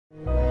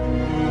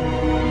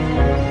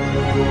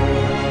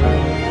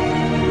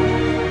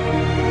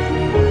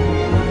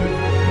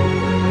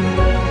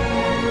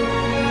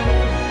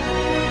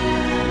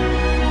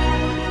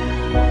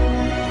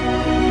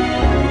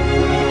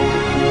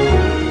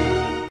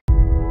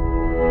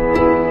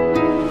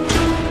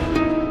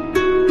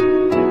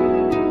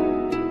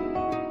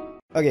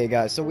Okay,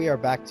 guys, so we are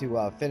back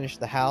to finish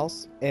the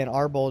house, and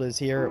Arbold is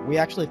here. We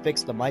actually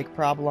fixed the mic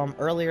problem.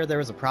 Earlier, there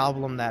was a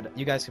problem that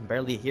you guys can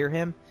barely hear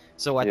him,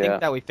 so I think Yeah,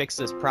 that we fixed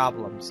this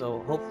problem.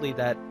 So hopefully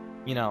that,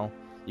 you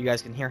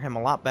guys can hear him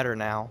a lot better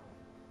now.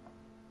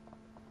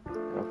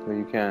 hopefully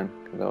you can,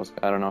 because that was,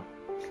 I don't know,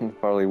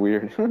 probably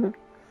weird.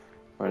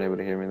 Weren't able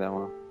to hear me that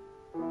well.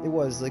 It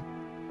was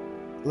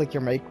like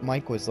your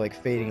mic was like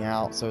fading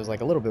out, so it was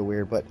like a little bit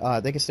weird,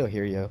 but they can still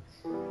hear you.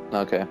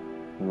 Okay,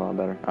 a lot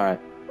better. All right,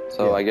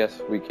 so Yeah, I guess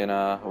we can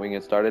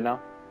get started now.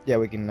 yeah,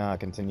 we can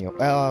continue.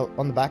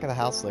 On the back of the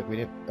house, like we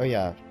didn't. Oh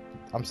yeah,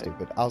 I'm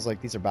stupid. I was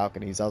like, these are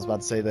balconies. I was about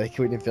to say that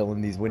we didn't fill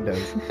in these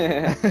windows.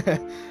 Yeah,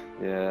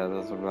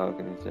 those are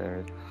balconies,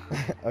 Jared.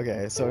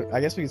 Okay, so I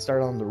guess we can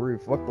start on the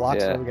roof. What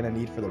blocks are Yeah, we gonna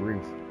need for the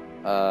roof?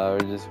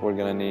 we're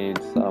gonna need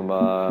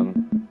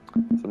some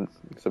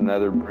some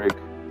nether brick.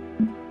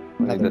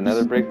 We need the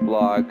nether Nethers. brick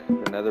block,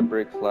 the nether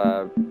brick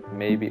slab,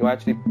 maybe. Well,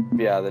 actually,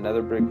 yeah, the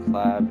nether brick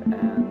slab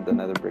and the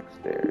nether brick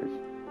stairs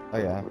Oh for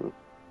the yeah, roof.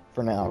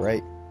 for now,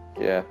 right?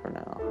 Yeah, for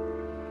now.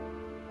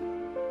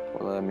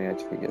 Well, let me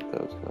actually get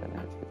those because I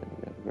actually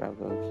didn't get to grab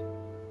those.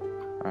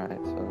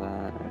 Alright, so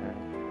there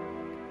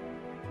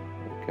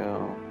we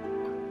go.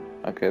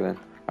 Okay then.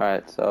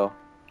 Alright, so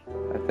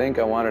I think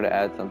I wanted to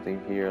add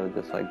something here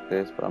just like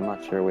this, but I'm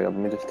not sure. Wait, let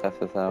me just test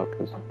this out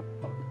because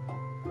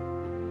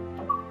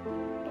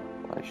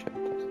I should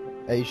test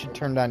it. Hey, you should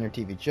turn down your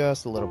TV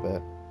just a little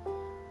bit.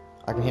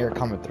 I can hear it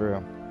coming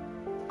through.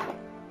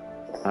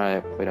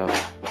 Alright, wait up.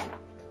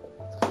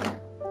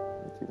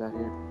 See that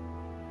here?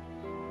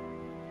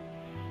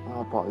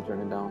 I'll probably turn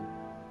it down.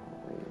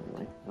 Oh, wait,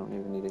 anyway, I don't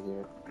even need it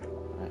here.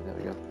 Alright, there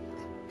we go.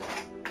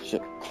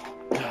 Shit.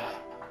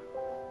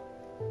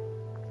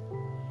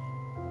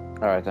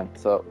 Alright then,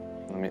 so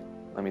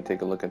let me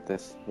take a look at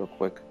this real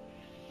quick.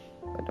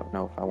 I don't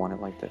know if I want it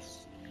like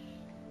this.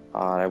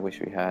 I wish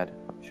we had.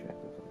 I wish we had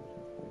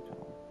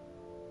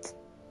this.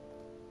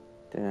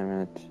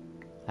 Damn it.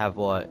 Have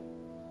what?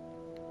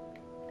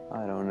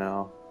 I don't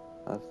know.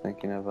 I was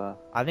thinking of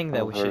I think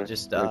that we should over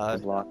just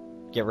break block.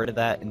 get rid of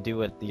that and do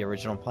what the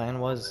original plan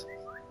was.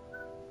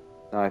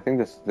 No, I think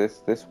this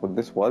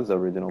was the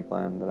original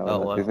plan that I Oh,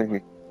 was actually well.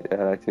 thinking.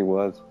 Yeah, it actually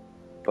was,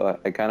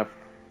 but I kind of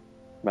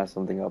messed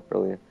something up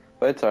earlier.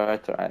 But it's alright.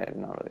 It's alright.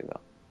 Not really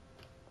though.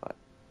 But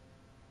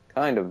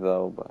kind of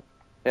though. But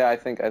yeah, I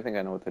think I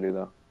know what to do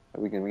though.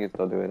 We can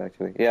still do it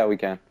actually. Yeah, we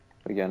can.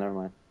 We can. Never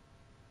mind.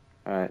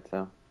 All right.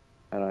 So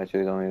I don't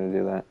need to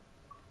do that.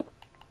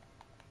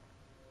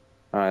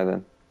 All right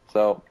then.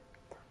 So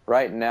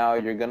right now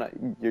you're gonna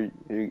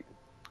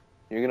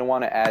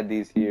want to add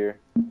these here,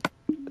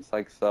 just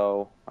like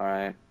so. All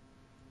right.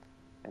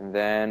 And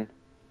then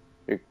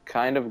you're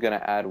kind of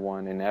gonna add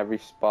one in every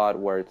spot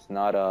where it's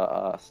not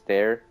a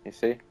stair. You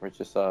see, where it's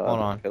just Hold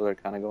a on. pillar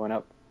kind of going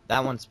up.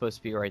 That one's supposed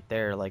to be right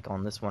there, like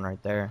on this one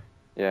right there.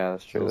 Yeah,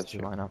 that's true. Those That's two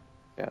true. line up.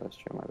 Yeah, that's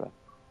true. My bad.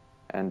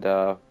 And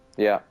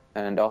yeah,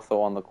 and also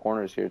on the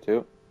corners here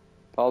too.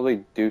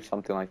 Probably do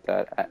something like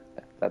that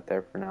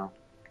there for now.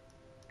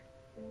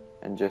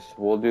 And just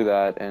we'll do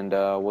that, and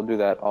we'll do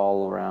that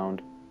all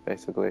around,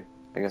 basically.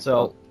 I guess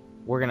So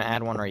we're gonna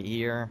add one right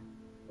here,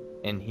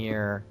 and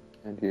here,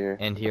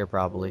 and here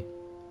probably.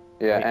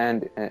 yeah,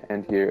 Right?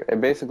 and here,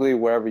 and basically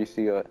wherever you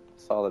see a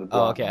solid Oh,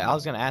 block, okay. I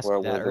was gonna ask you that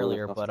where there's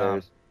earlier, no but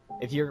stairs.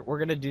 if we're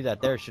gonna do that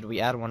there, should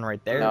we add one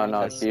right there? No,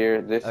 no, Because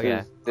here.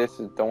 okay, This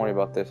is. Don't worry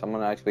about this. I'm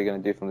actually gonna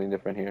do something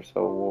different here,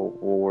 so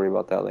we'll worry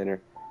about that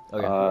later.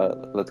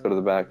 okay. Let's go to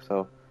the back.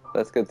 So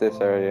let's get this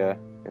area,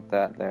 get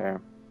that there,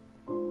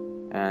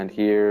 and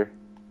here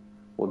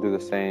we'll do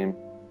the same.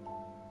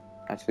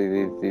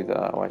 Actually,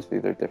 actually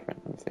they're different.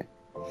 Let me see.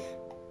 All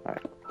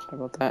right, sorry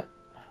about that.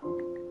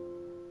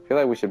 I feel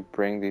like we should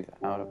bring these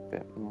out a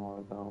bit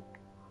more though.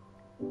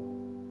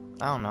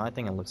 I don't know. I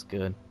think it looks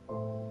good.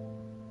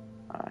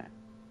 All right,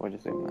 we'll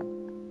just do that.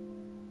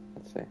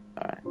 Let's see.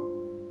 All right,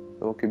 so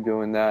we'll keep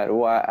doing that.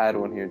 We'll add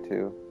one here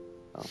too.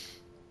 So,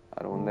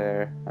 add one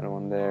there. Add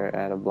one there.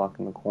 Add a block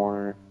in the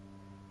corner,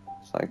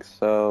 just like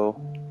so.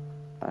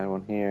 Add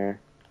one here.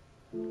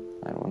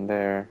 Add one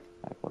there.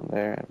 Add one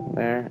there. Add one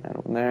there. Add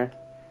one there.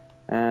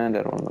 And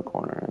add one in the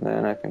corner. And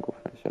then I think we'll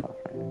finish it off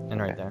right here.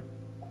 And right there.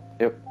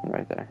 Yep,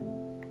 right there.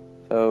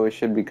 So it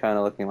should be kind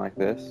of looking like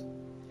this.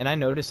 And I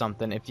noticed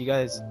something. If you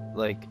guys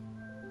like,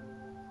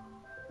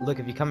 look,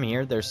 if you come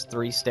here, there's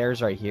 3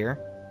 stairs right here.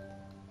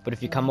 But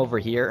if you come over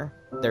here,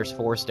 there's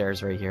 4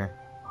 stairs right here.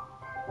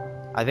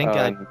 I think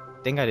I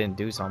didn't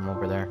do something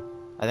over there.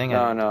 I think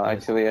I no.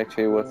 did this.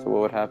 Actually, what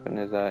would happen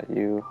is that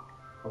you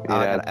Oh,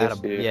 I add gotta add this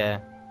a here yeah.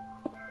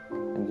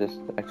 and just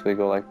actually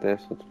go like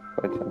this. It's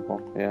quite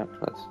simple. Yeah,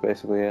 that's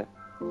basically it.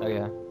 Oh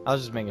yeah. I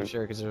was just making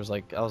sure because there was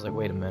like I was like,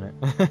 wait a minute.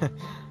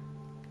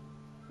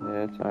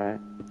 Yeah, it's alright.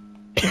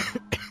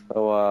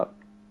 So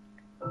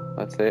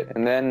that's it.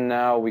 And then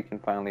now we can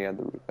finally add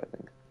the roof. I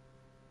think.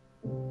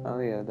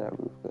 Finally add that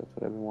roof. That's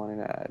what I've been wanting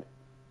to add.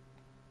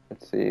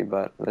 Let's see,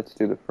 but let's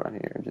do the front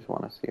here. I just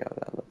want to see how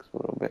that looks a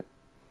little bit.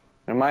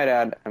 I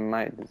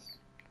might just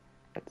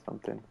add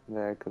something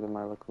there because it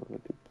might look a little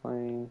bit too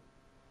plain.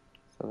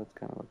 So let's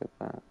kind of look at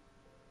that.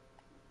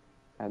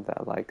 Add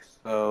that like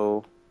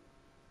so.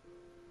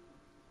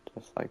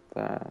 Just like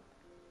that.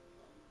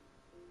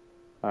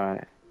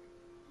 Alright.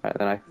 Alright,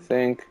 then I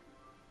think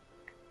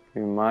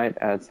we might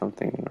add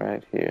something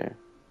right here.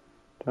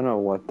 Don't know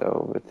what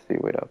though. Let's see,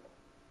 wait up.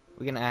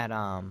 We can add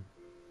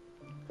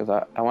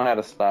Because I want to add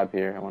a slab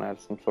here. I want to add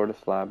some sort of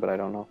slab, but I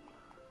don't know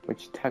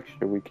which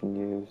texture we can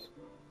use.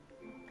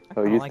 I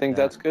So kinda you like think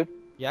that. that's good?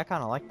 Yeah, I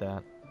kinda like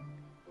that.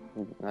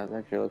 That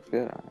actually looks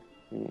good.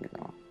 You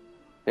know.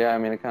 Yeah, I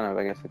mean, it kind of,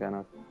 I guess it kind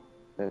of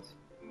fits.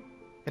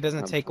 It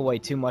doesn't take away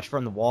too much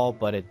from the wall,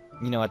 but it,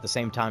 at the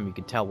same time, you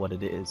can tell what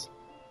it is.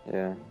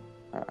 Yeah.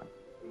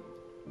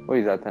 We'll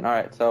use that then.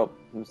 Alright, so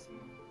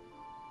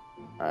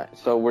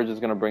we're just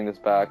gonna bring this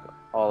back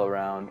all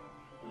around.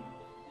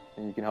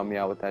 And you can help me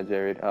out with that,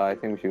 Jared. I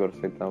think we should go to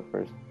sleep though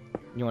first.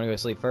 You want to go to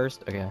sleep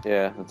first? Okay.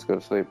 Yeah, let's go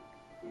to sleep.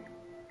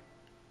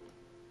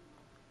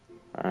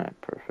 Alright,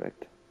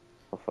 perfect.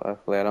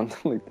 Hopefully I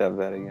don't leak that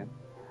bad again.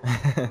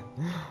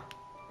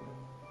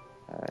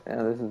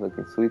 Yeah, this is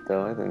looking sweet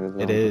though. I think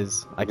this It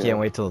is. I can't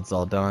wait till it's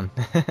all done.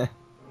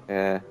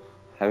 Yeah,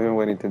 I've been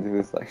waiting to do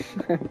this like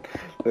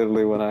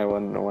literally when I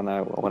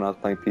was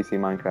playing PC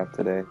Minecraft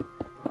today.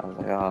 I was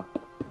like, oh,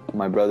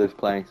 my brother's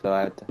playing, so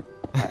I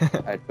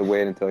had to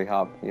wait until he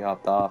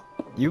hopped off.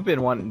 You've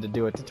been wanting to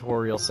do a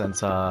tutorial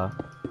since I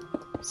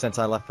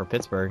left for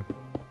Pittsburgh.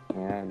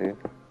 Yeah, dude.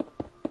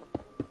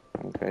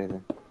 I'm crazy.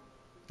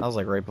 That was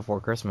like right before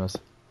Christmas.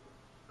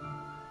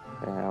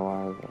 Yeah, it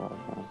was.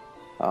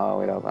 Oh,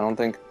 wait up. I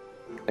think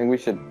we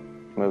should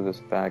move this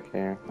back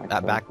here. Actually.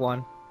 That back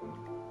one?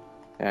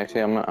 Yeah,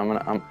 actually,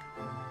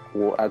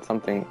 we'll add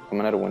something. I'm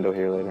gonna add a window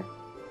here later.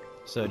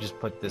 So just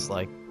put this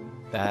like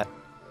that.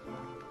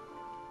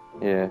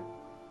 Yeah.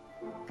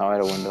 I'll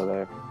add a window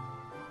there.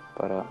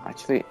 But,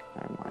 actually,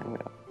 never mind.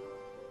 Wait up.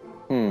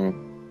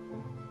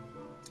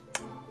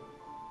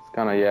 It's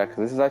kind of, yeah, because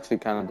this is actually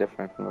kind of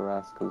different from the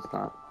rest, because it's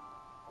not.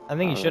 I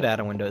think you should add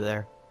a window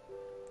there.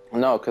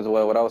 No, because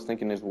what I was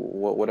thinking is,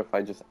 what if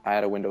I just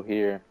add a window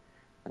here,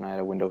 and I add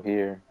a window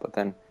here, but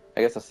then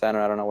I guess the center,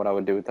 I don't know what I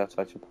would do with that,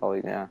 so I should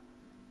probably, yeah.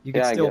 You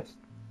could I still, guess.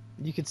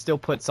 you could still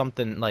put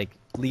something like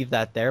leave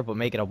that there, but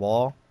make it a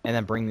wall, and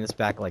then bring this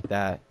back like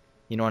that.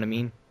 You know what I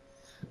mean?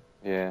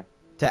 Yeah.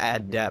 To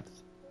add depth.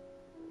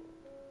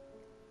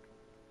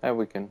 Yeah,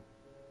 we can.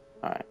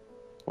 All right,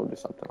 we'll do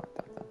something like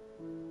that then.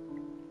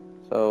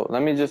 So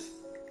let me just,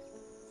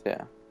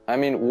 yeah. I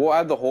mean, we'll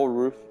add the whole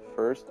roof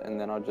first, and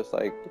then I'll just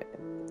like.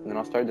 And then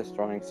I'll start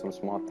destroying some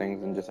small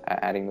things and just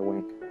adding the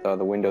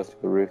windows to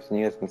the roofs, and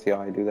you guys can see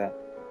how I do that.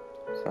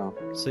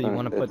 So you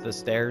want to put the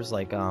stairs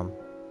like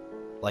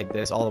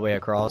this all the way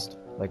across,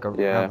 like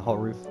around the whole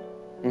roof?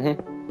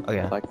 Mm-hmm.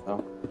 Okay. Like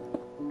so.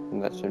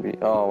 And that should be.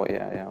 Oh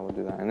yeah, we'll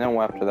do that. And then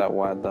after that,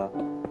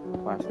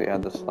 we'll actually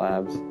add the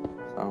slabs.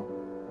 So.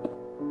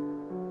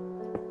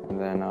 And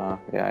then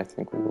yeah, I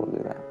think we will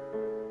do that.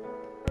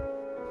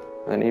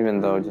 And even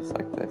though just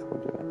like this,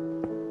 we'll do it.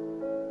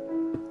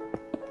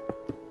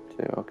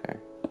 Okay.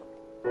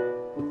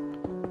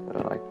 Put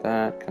it like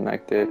that,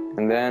 connect it,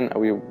 and then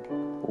we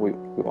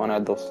want to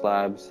add those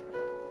slabs,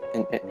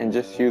 and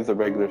just use the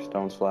regular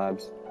stone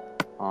slabs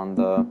on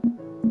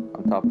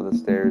top of the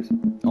stairs.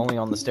 Only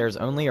on the stairs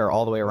only, or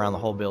all the way around the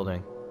whole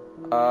building?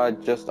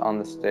 Just on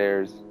the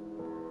stairs.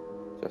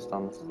 Just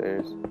on the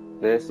stairs.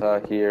 This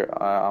here,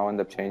 I'll end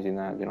up changing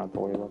that. You don't have to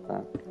worry about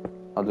that.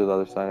 I'll do the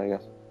other side, I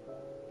guess.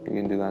 You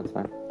can do that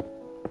side.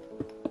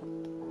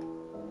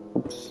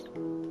 Oops.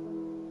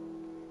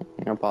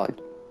 I'll probably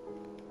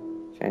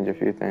change a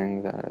few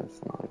things. There's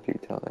some other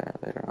detail there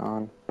later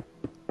on.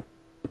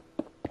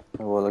 It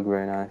will look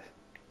very nice.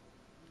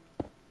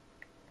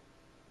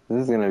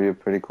 This is gonna be a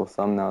pretty cool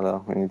thumbnail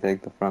though when you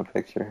take the front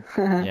picture.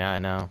 Yeah, I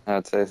know.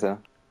 I'd say so.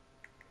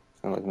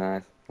 It's gonna look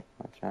nice.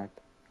 Checked.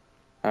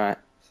 Alright,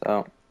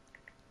 so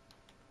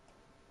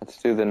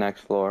let's do the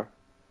next floor.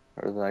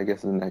 Or I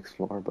guess the next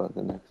floor, but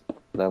the next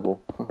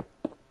level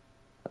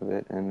of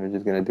it. And we're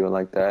just gonna do it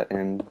like that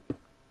and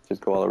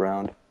just go all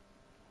around.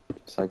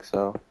 Just like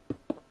so.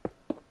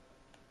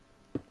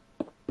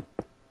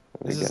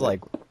 This is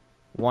like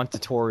one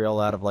tutorial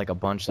out of like a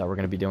bunch that we're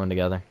gonna be doing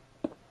together.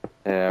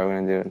 Yeah,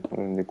 we're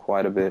gonna do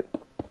quite a bit,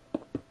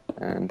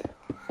 and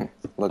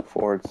look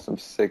forward to some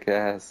sick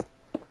ass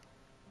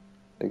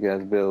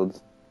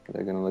builds.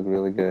 They're gonna look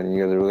really good, and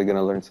you guys are really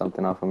gonna learn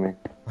something off of me.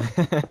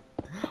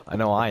 I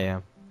know I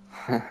am.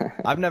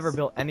 I've never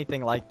built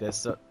anything like this,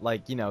 so,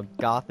 like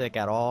Gothic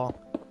at all.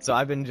 So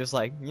I've been just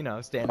like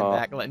standing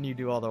back, letting you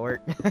do all the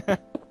work.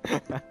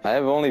 I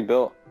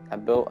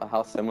built a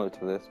house similar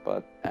to this,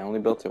 but I only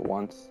built it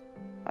once.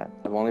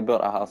 I've only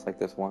built a house like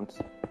this once.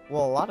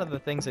 Well, a lot of the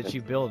things that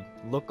you build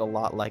look a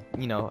lot like, are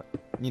look,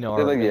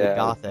 really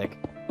Gothic.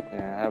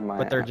 Yeah, I have my.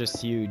 But they're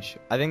just huge.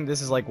 I think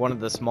this is like one of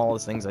the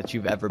smallest things that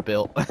you've ever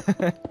built.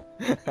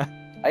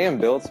 I can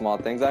build small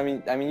things. I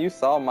mean, you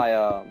saw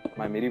my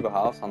my medieval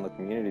house on the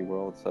community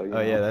world, so.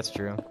 Oh yeah, that's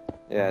true.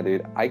 Yeah,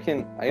 dude, I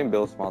can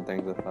build small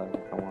things if I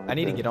want. I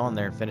need to get on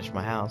there and finish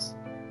my house.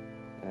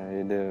 Yeah,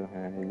 you do.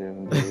 Yeah, you do.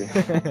 Indeed.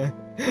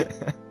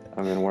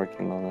 I've been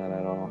working on that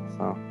at all,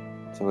 so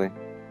actually,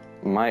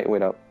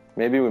 wait up.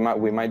 Maybe we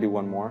might do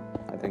one more.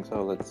 I think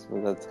so. Let's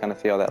kind of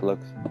see how that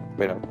looks.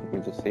 Wait up, we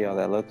just see how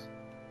that looks,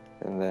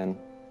 and then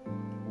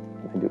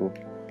I do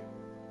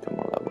 2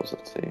 more levels.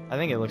 Let's see. I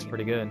think it looks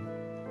pretty good.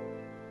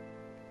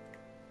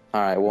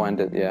 All right, we'll end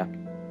it. Yeah,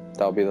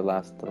 that'll be the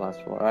last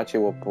floor. Actually,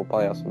 we'll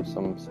probably have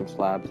some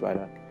slabs right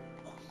up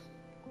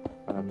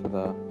to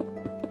the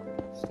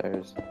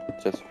stairs.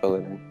 Just fill it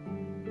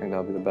in. I think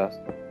that'll be the best.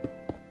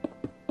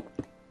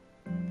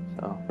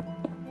 So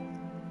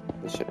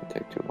this shouldn't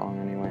take too long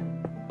anyway.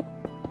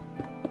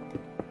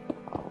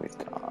 Oh,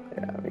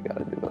 we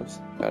gotta do those.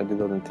 Gotta do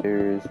those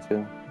interiors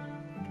too.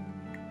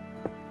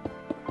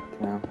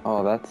 Yeah.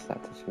 Oh, that's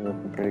actually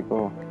looking pretty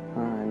cool.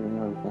 Oh, I didn't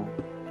notice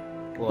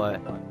that.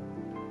 What?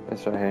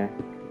 This right here.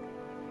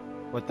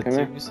 What, the Come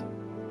here. tubes?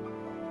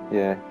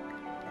 Yeah.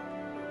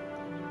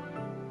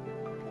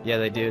 Yeah,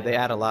 they do. They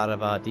add a lot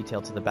of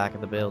detail to the back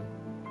of the build.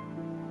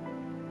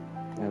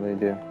 Yeah, they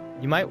do.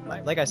 You might,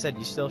 like I said,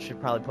 you still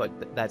should probably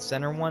put that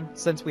center one,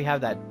 since we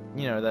have that,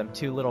 you know, them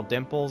 2 little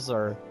dimples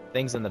or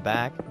things in the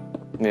back.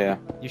 Yeah.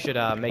 You should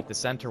make the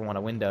center one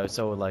a window,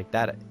 so like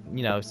that,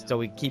 you know, so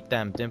we keep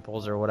them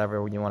dimples or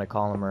whatever you want to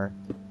call them, or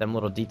them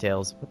little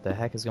details. What the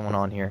heck is going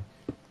on here?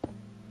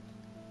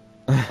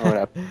 What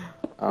up?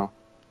 Oh.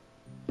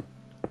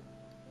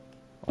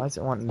 Why is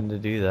it wanting to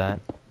do that?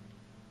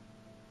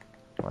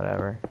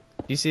 Whatever.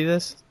 Do you see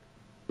this?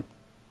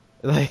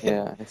 Like,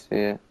 Yeah, I see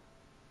it.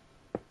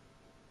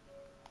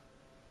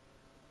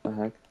 The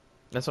heck?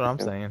 that's what I'm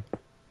saying.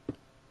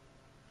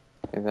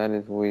 Okay, that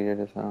is weird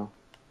as hell.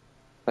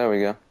 There we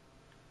go.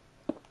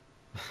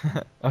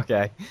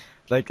 Okay.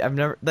 Like, I've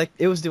never, like,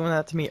 it was doing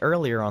that to me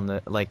earlier on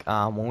the, like,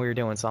 when we were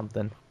doing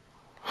something.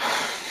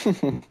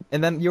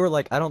 And then you were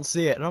like, I don't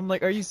see it. And I'm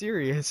like, are you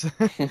serious?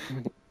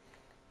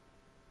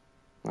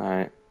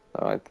 Alright,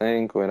 so I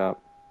think, wait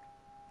up.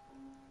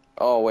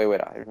 Oh, wait,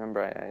 I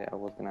remember I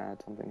was gonna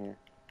add something here.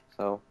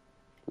 So,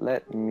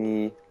 let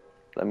me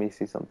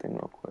see something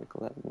real quick.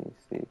 Let me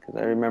see, because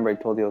I remember I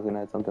told you I was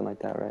gonna add something like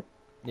that, right?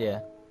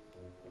 Yeah.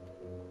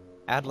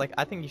 Add, like,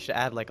 I think you should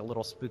add, like, a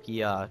little spooky,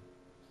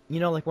 you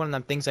know, like one of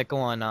them things that go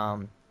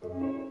on,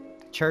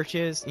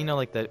 churches, you know,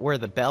 like where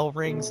the bell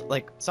rings,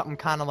 like something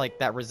kind of like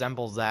that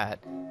resembles that,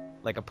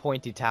 like a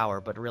pointy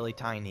tower, but really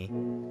tiny.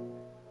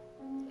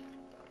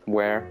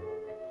 Where?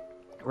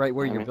 Right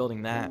where you're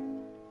building that.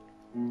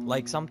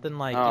 Like something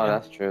like, Oh, you know,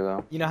 that's true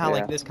though. you know how Yeah.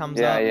 like this comes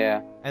Yeah, up,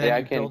 yeah. and then Yeah, I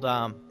you can. build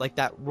like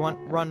that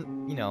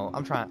run, you know,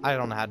 I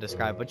don't know how to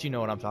describe, but you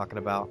know what I'm talking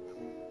about.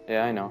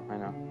 Yeah, I know.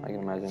 I can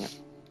imagine it.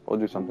 We'll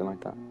do something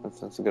like that.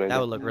 That's a good idea. That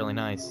would look really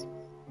nice.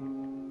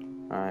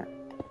 All right.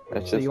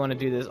 Let's So just. you want to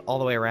do this all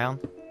the way around?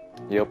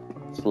 Yep.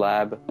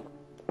 Slab.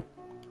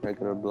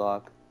 Regular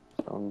block.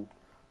 Stone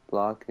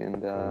block,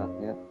 and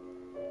yeah.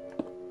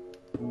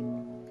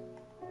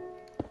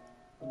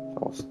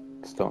 All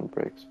stone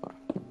bricks, but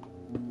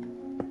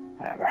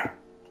whatever.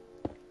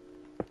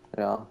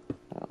 Yeah,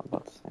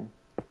 about the same.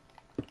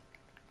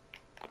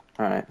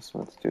 All right, so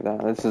let's do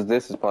that.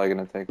 This is probably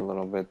gonna take a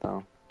little bit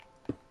though.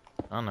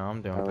 I don't know,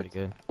 I'm doing pretty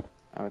good.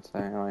 I would say.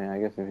 Oh yeah, I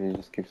guess if you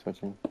just keep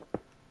switching.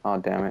 Oh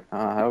damn it.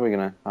 How are we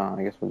gonna?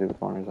 I guess we'll do the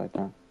corners like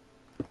that.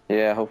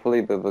 Yeah,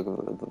 hopefully the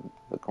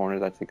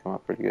corners actually come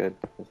out pretty good.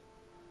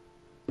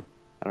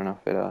 I don't know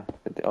if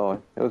it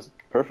oh, it was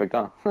perfect,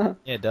 huh? Yeah,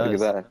 it does.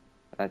 Look at that.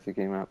 It actually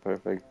came out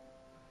perfect.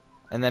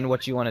 And then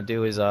what you want to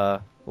do is,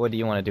 what do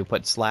you want to do?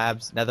 Put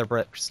slabs, nether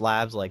brick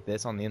slabs like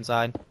this on the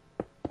inside?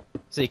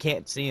 So you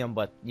can't see them,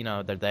 but, you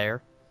know, they're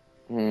there?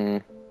 Hmm. Or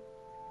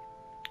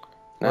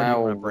do you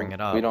Now, want to bring it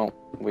up? we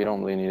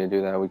don't really need to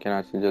do that. We can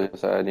actually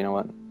just add, you know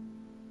what?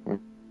 I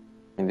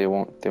mean, they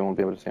won't be able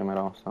to see them at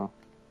all, so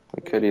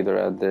we could either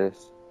add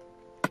this.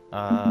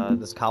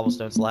 This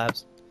cobblestone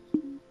slabs?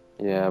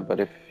 Yeah, but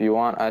if you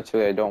want,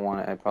 actually, I don't want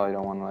it. I probably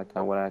don't want it like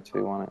that. What I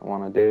actually want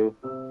to do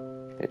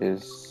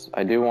is,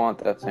 I do want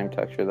that same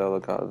texture though,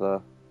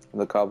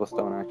 the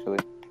cobblestone actually.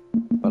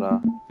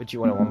 But you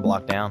want it 1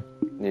 block down?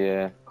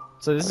 Yeah.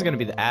 So this is going to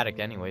be the attic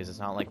anyways. It's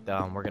not like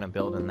we're going to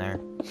build in there.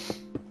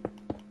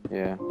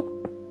 Yeah.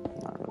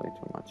 Not really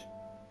too much.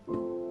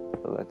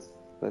 So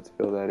let's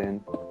fill that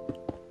in.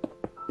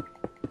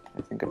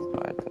 I think I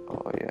still had to,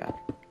 oh yeah.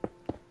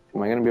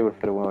 Am I going to be able to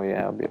fit a window?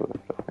 Yeah, I'll be able to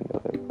fit a window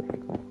there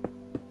perfectly.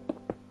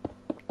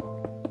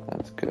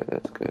 That's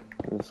good.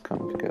 This is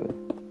coming together.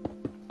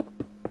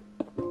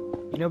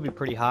 You know, it'd be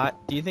pretty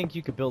hot. Do you think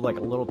you could build like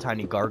a little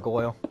tiny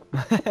gargoyle?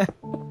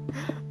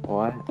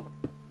 What?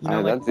 You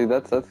know, like,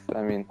 that's.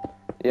 I mean,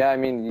 yeah. I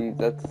mean,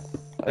 that's.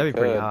 That'd be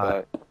pretty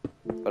hot.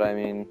 But I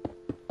mean,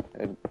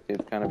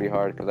 it'd kind of be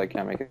hard because I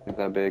can't make it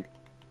that big.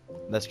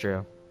 that's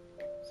true.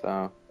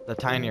 So. The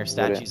tinier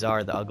statues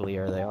are, the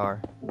uglier they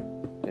are.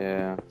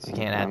 Yeah. So you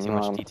can't add too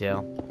much detail.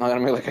 I'm not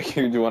gonna make like a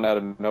huge one out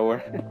of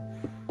nowhere.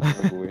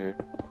 That's weird.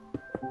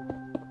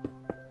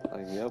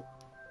 Like, yep.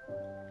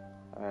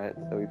 Alright,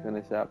 so we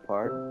finished that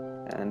part.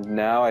 And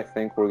now I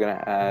think we're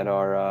gonna add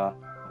our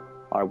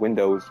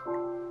windows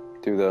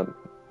to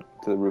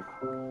the roof.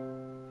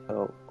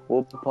 So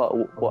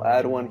we'll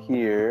add one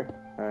here.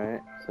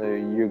 Alright, so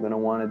you're gonna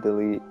want to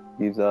delete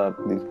these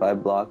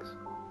 5 blocks.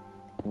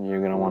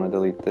 You're gonna want to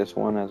delete this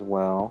one as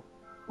well.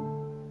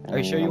 Are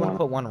you sure you want to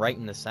put one right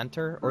in the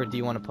center, or do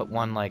you want to put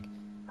one like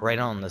right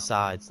on the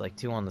sides, like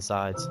 2 on the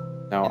sides?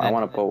 No, And I then-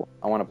 want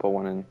to put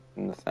one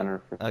in the center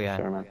for Okay.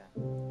 sure, man.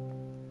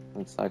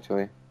 It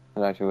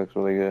actually looks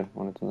really good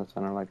when it's in the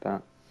center like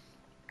that.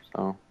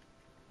 So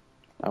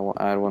I will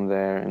add one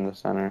there in the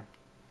center,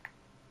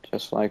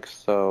 just like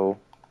so.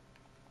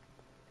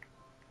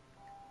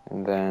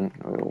 And then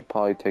we will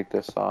probably take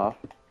this off.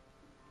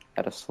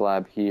 Add a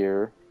slab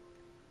here.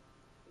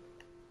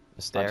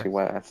 The stair. Actually,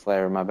 what? A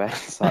flare, my bad.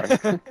 Sorry.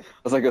 It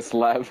was like a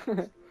slab.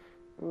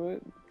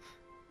 What?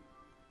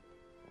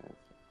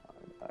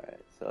 Alright,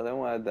 so then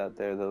we'll add that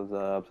there, those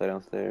upside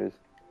down stairs.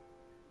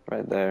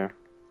 Right there.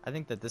 I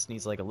think that this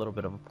needs like a little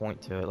bit of a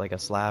point to it, like a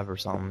slab or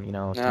something, you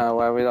know. Yeah,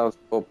 well,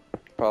 we'll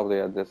probably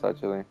add this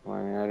actually. Well,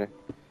 I mean, I'd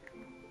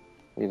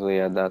easily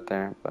add that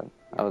there, but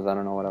I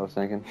don't know what I was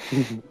thinking.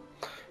 Kind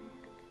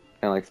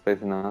of like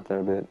spacing out there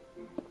a bit.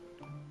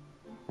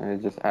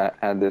 And just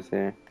add this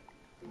here.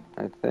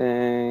 I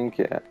think,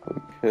 yeah,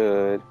 we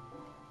could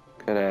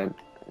add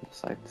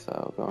just like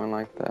so, going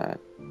like that.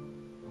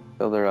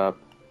 Build her up,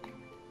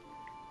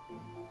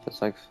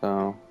 just like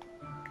so.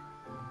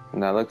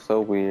 And that looks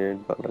so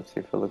weird, but let's see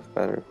if it looks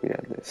better if we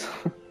add this.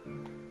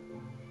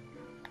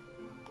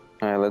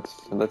 All right,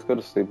 let's go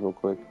to sleep real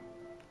quick.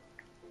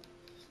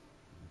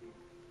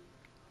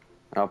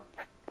 I'll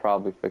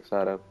probably fix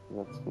that up.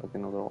 That's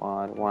looking a little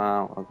odd.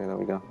 Wow. Okay, there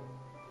we go.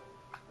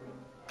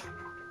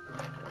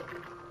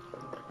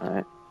 All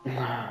right.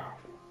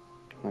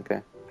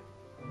 Okay.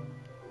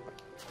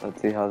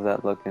 Let's see how's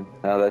that looking.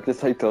 Now that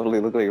just like totally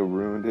looked like it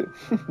ruined it.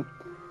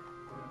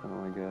 Oh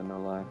my god, no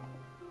lie.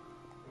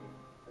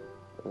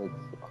 That looks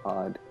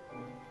odd.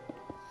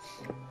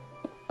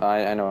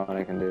 I know what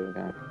I can do.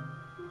 Okay.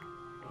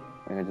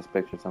 I can just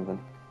picture something.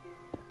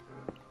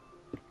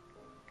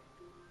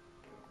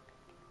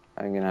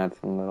 I can add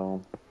some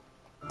little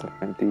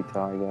different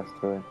detail, I guess,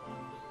 to it.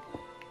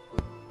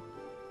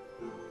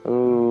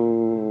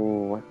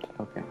 Ooh, what?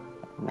 Okay,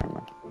 never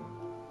mind.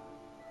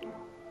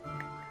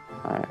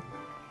 Alright,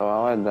 so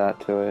I'll add that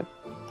to it.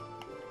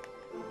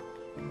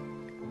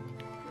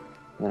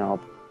 Then I'll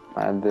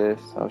add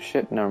this. Oh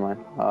shit, never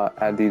mind.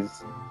 Add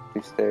these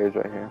stairs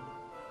right here.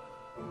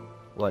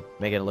 What?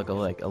 Make it look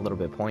like a little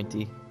bit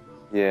pointy.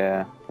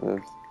 Yeah,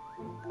 it's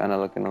kind of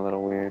looking a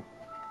little weird.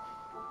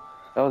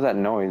 What was that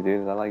noise, dude?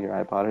 Is that like your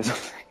iPod or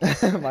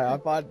something? My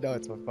iPod? No,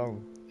 it's my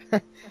phone.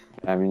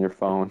 I mean, your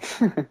phone.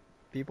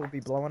 People be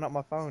blowing up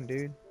my phone,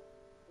 dude.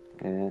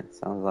 Yeah,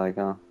 sounds like,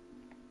 huh?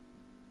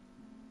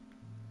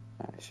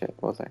 Ah, shit,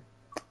 what was I?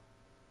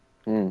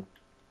 Alright,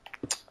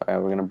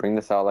 we're gonna bring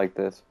this out like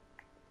this.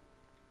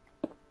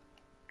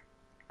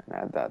 And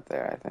add that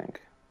there, I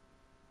think.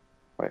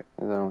 Wait,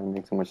 that don't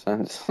make too much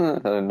sense.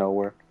 Out of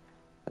nowhere.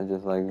 And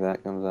just like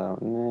that comes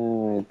out.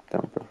 No, I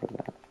don't prefer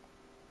that.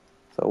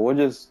 So we'll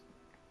just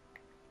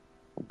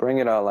bring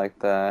it out like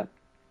that.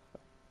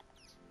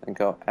 I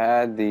think I'll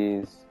add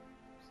these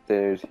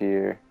stairs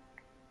here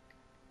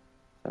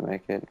to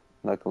make it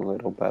look a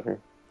little better.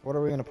 What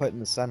are we gonna put in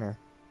the center?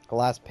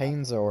 Glass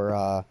panes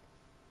or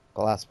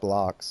glass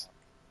blocks?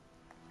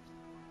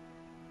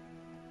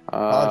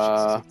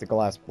 Probably should stick to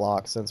glass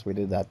blocks since we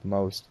did that the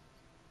most.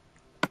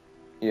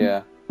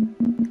 Yeah.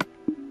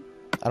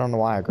 I don't know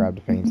why I grabbed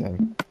a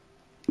painting.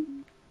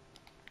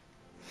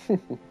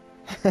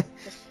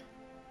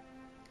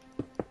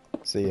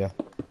 See ya.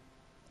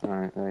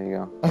 Alright, there you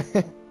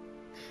go.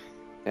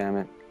 Damn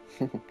it.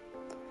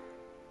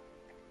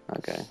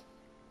 Okay.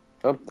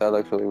 Oh, that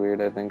looks really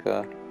weird. I think,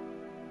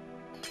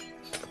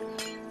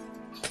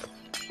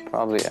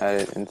 probably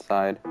add it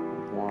inside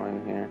more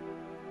in here.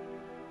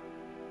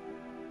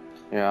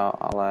 Yeah,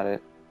 I'll add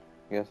it.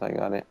 I guess I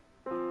got it.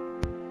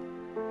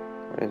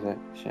 Where is it?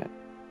 Shit.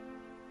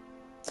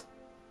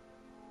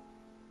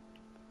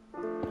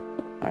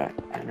 Alright,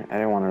 I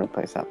didn't want to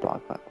replace that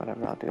block, but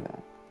whatever, I'll do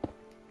that.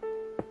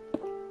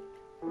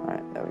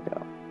 Alright, there we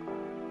go.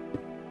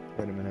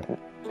 Wait a minute.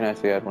 Can I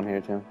actually add one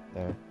here too?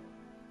 There.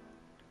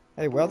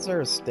 Hey, why is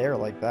there a stair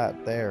like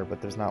that there,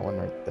 but there's not one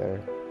right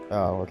there?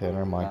 Oh, okay,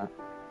 never mind.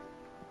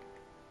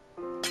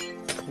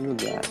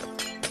 Look at that.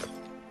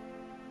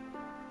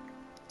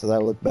 Does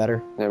that look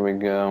better? There we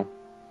go.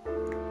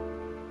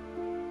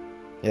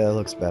 Yeah, it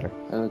looks better.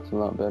 That looks a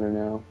lot better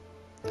now.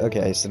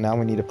 Okay, so now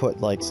we need to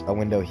put like a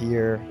window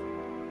here.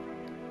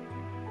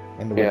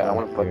 And a Yeah, window I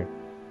want to here.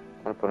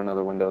 put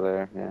another window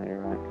there. Yeah, you're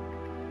right.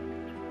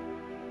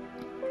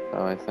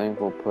 So I think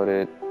we'll put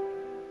it.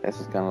 This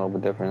is kind of a little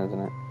bit different, isn't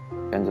it?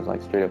 And just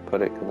like straight up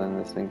put it, because then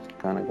this thing's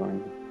kind of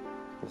going to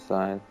the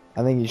side.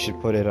 I think you should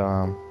put it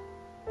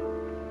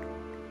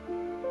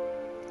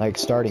like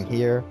starting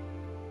here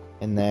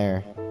and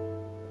there,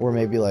 or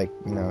maybe like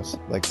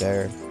like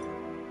there.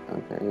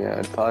 Okay, yeah,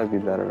 it'd probably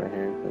be better right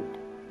here, because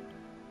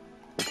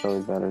it's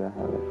probably better to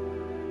have it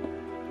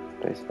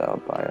spaced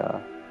out by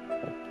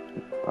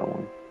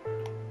one,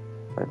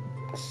 by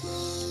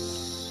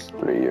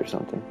 3 or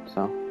something.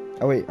 So.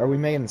 Oh wait, are we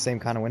making the same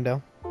kind of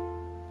window?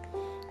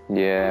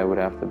 Yeah, it would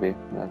have to be.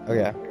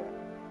 Okay.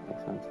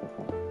 Makes sense. I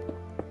think.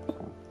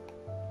 So.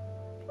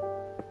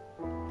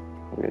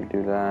 we're gonna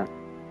do that.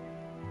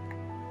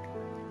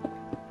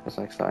 Just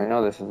like so. I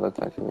know this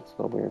actually looks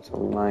a little weird, so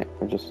we'll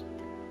just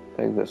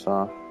take this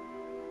off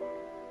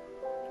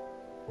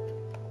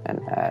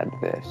and add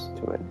this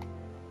to it.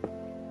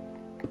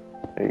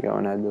 There you go,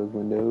 and add those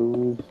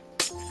windows.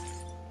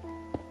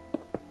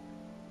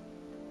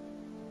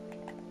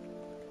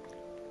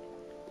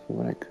 See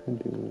what I could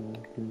do.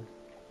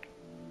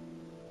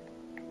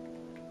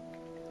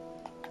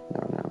 No,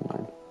 never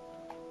mind.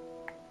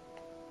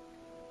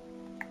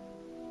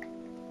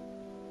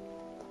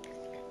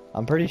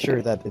 I'm pretty sure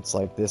that it's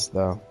like this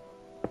though.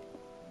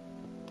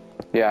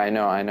 Yeah, I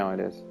know it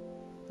is.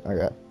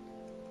 Okay.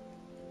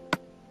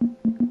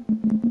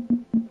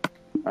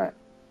 Alright.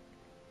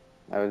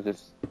 I was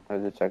just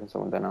checking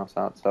something else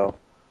out. So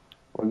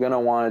we're gonna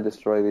want to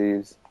destroy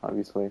these,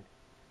 obviously,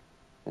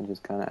 and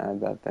just kind of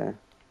add that there,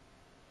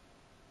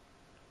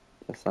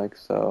 just like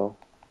so.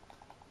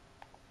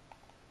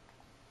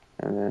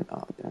 And then,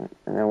 oh damn it.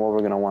 And then what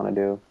we're gonna want to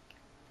do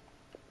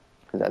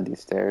is add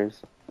these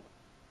stairs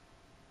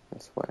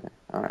this way.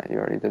 All right, you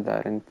already did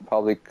that, and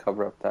probably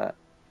cover up that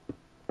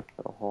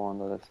little hole on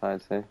the other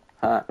side. See?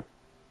 Ha!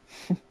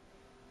 You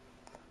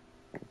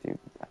did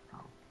that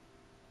wrong.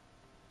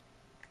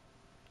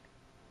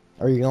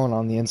 Are you going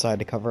on the inside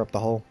to cover up the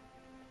hole?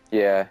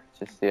 Yeah,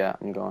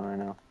 I'm going right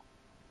now.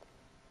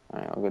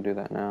 Alright, I'll go do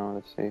that now.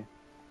 Let's see.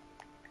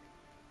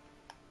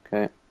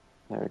 Okay,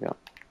 there we go.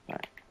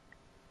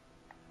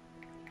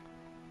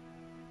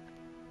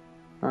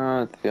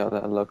 Alright. Let's see how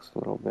that looks a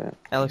little bit.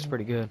 That looks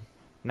pretty good.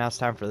 Now it's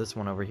time for this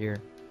one over here.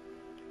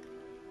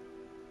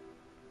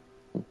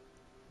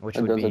 Which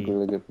It would does look be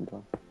really good from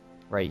top.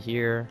 right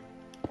here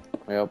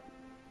Yep.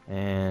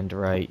 and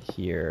right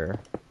here.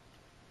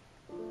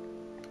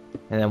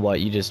 And then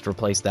what, you just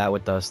replace that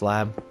with the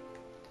slab?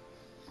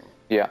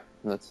 Yeah,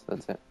 that's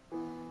it.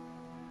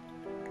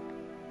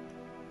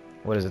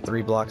 What is it,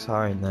 3 blocks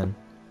high and then...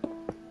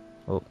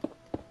 Oh,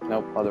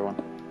 Nope, other one.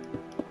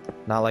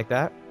 not like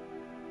that?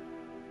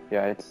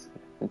 Yeah, it's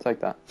like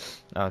that.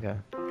 Okay.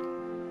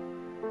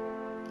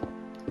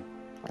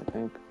 I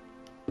think.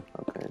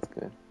 Okay, it's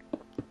good.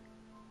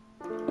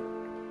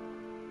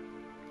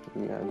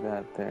 You got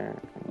that there.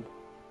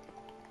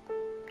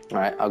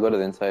 Alright, I'll go to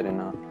the inside and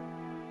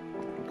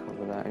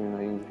cover that, even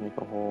though you can just make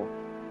a hole.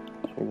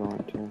 So you're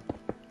going to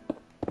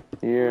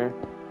here.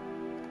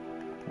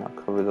 And I'll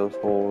cover those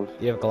holes.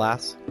 You have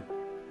glass?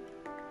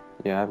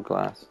 Yeah, I have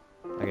glass.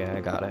 Okay, I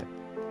got it.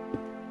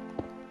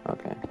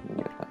 Okay, let me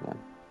get that then.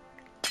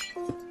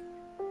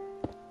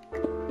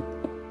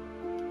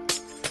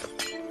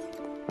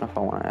 I don't know if I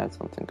want to add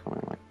something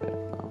coming like this,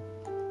 though.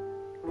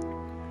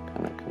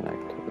 Kind of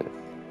connect to this.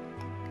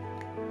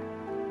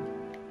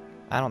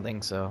 I don't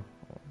think so.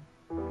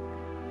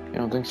 You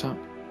don't think so?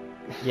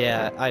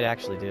 Yeah, I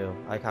actually do.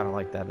 I kind of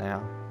like that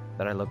now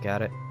that I look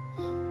at it.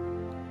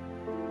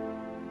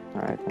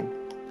 Alright then.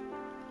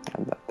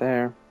 Add that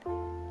there.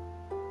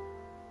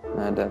 And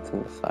add that to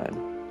the side.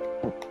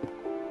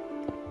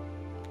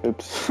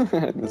 Oops.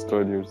 I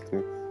destroyed yours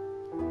too.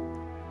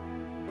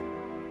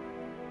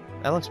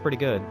 That looks pretty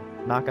good.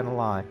 Not gonna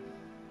lie.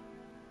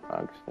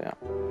 Actually, yeah.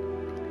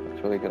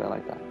 Looks really good. I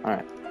like that.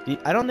 Alright.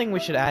 I don't think we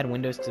should add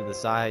windows to the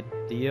side,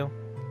 do you?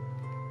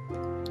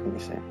 Let me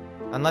see.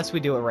 Unless we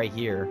do it right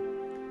here.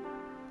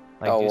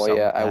 Like, Oh do well, something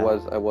yeah. like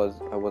that. I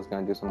was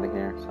gonna do something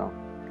here, so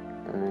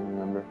I didn't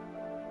remember.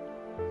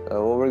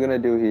 So what we're gonna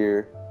do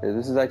here is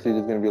this is actually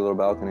just gonna be a little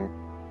balcony,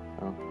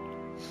 on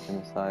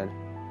the side.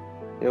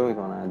 You always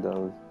want to add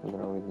those. Those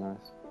are always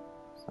nice.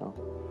 So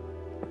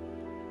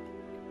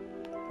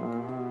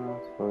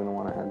we're gonna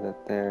want to add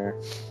that there,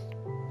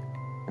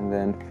 and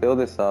then fill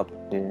this up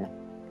here.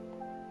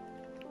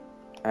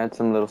 Add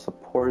some little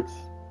supports.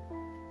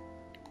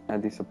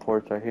 Add these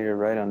supports right here,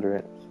 right under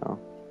it. So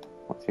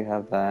once you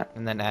have that,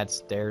 And then add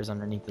stairs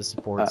underneath the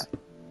supports.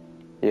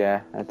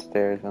 yeah, add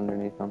stairs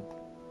underneath them.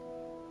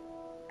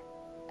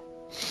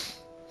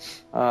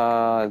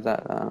 I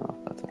don't know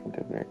if that's looking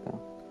too great though.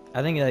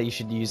 I think that you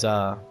should use,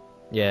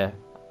 yeah.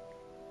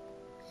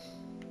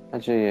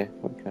 Actually, yeah,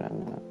 we could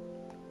add that.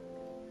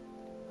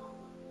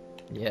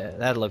 Yeah,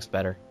 that looks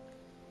better.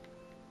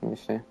 Let me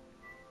see.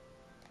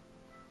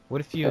 What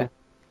if you... Okay.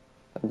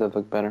 That does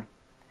look better.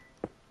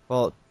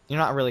 Well, you're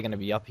not really going to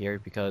be up here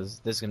because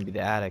this is going to be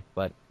the attic,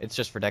 but it's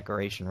just for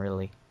decoration,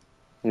 really.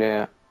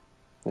 Yeah,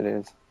 it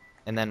is.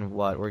 And then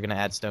what? We're going to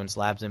add stone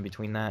slabs in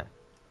between that?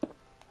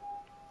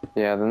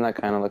 Yeah, then that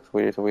kind of looks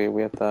weird. So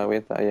we have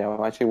to yeah.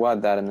 Well, actually, we'll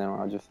add that, and then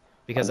I'll just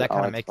Because I'll that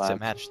kind add of makes slabs. it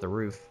match the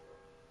roof.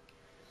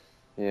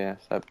 Yeah,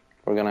 so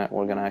we're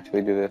gonna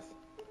actually do this.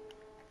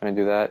 We're gonna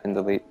do that and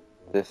delete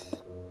this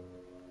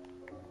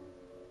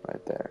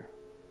right there.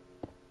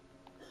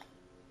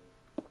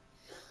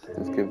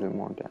 This gives it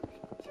more depth.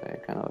 I'd say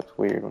it kind of looks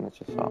weird when it's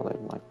just solid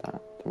like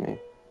that to me.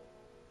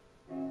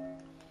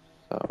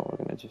 So we're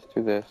gonna just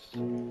do this.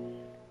 We're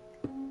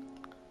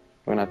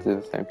gonna have to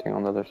do the same thing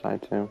on the other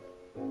side too.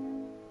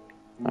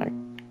 Like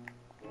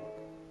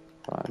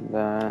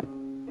that,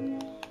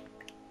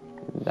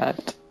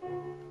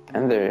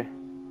 and there.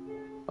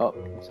 Oh,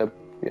 except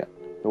yeah,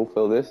 we'll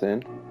fill this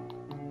in.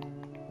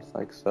 just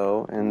like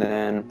so, and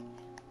then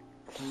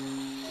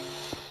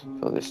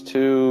fill this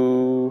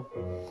too.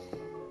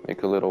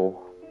 Make a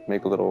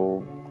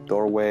little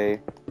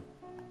doorway.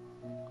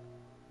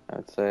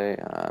 I'd say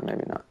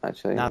maybe not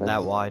actually. Not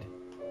that wide.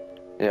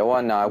 Yeah,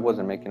 well, no, I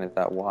wasn't making it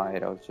that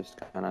wide. I was just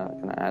kind of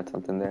gonna add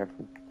something there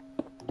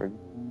for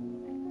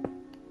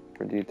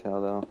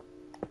detail though.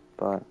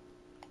 But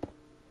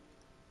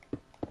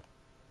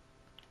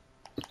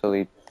let's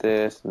delete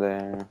this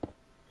there.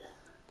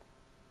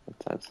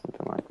 Let's add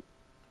something like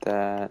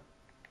that.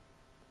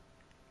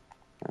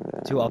 And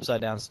then, 2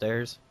 upside down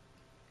stairs.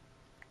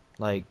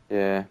 Like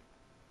yeah.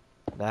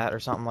 that or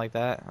something like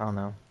that. I don't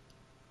know.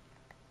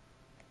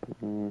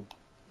 Mm,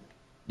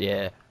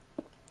 Yeah.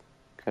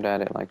 could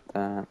add it like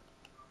that.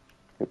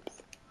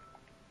 Oops.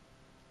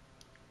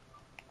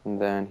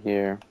 And then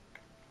here,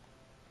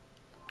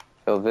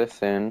 fill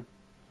this in.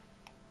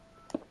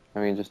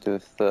 And we just do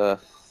the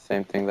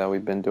same thing that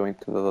we've been doing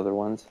to the other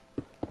ones.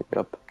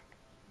 Yep.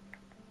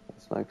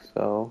 Just like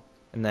so.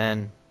 And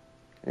then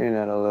You can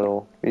add a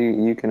little.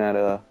 You can add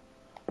a.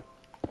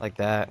 like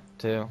that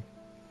too.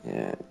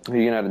 Yeah.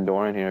 You can add a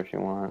door in here if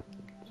you want.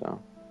 So.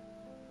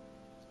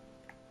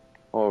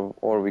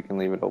 Or we can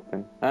leave it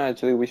open.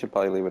 Actually, we should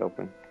probably leave it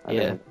open.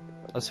 Yeah.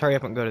 Let's hurry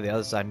up and go to the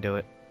other side and do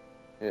it.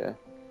 Yeah.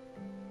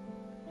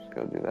 Just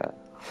go do that.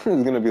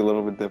 It's gonna be a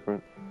little bit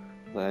different.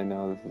 I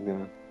know this is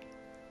gonna.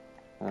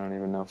 I don't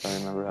even know if I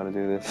remember how to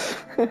do this.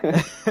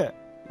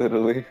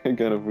 Literally, I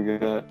kind of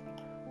forgot.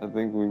 I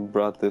think we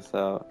brought this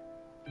out.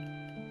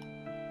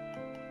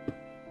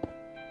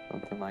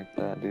 Something like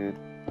that, dude.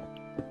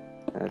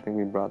 I think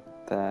we brought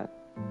that.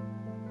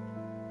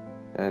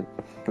 And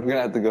I'm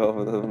gonna have to go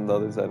over on the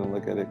other side and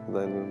look at it because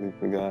I literally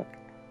forgot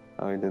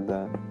how we did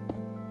that.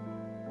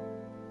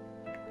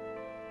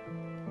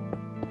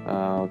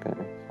 Okay.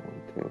 1,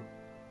 2.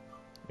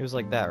 It was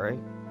like that, right?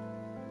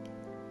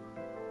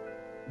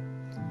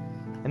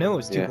 I know it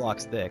was 2 Yeah.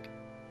 blocks thick.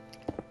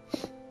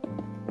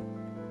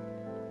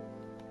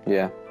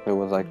 Yeah, it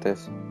was like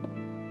this.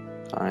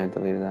 I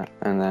deleted that.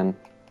 And then,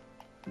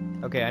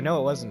 Okay, I know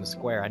it wasn't a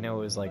square. I know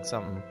it was like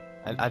something.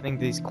 I think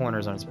these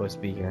corners aren't supposed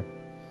to be here.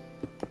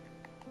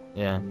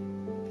 Yeah.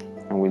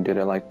 and we did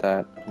it like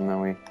that. And then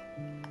I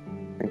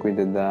think we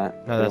did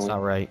that. No, that's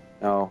not right.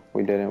 No,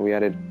 we didn't. We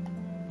added.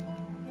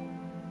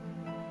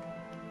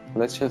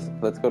 Let's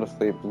go to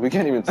sleep. We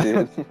can't even see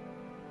it.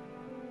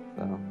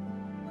 So.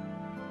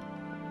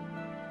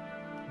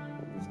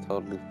 It's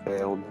totally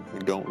failed if you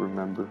don't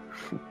remember.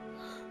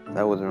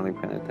 That wasn't really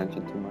paying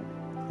attention too much.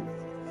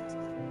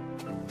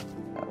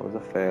 That was a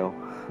fail.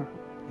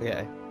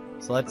 Okay.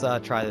 So let's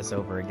try this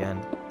over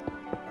again.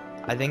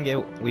 I think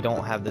we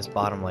don't have this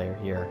bottom layer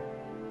here.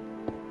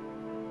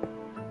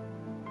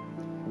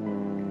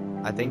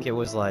 I think it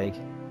was like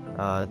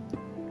that.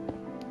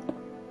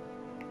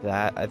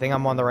 I think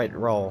I'm on the right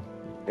roll.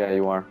 Yeah,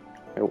 you are.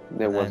 It And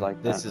was then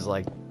like this that. is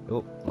like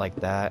like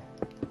that.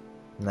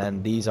 And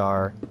then these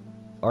are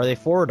they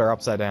forward or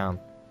upside down?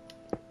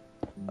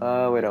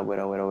 Wait up.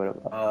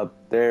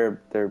 They're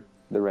the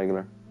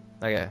regular.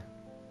 Okay.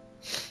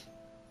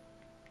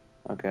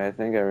 Okay, I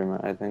think I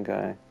remember. I think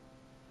I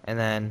And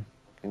then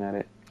looking at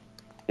it.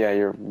 Yeah,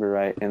 you're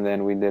right. And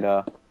then we did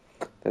that.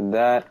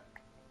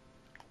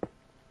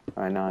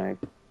 Alright, now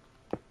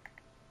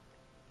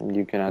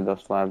you can add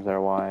those slabs that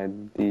are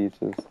wide. These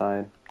to the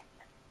side,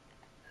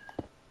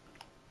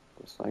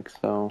 just like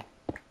so.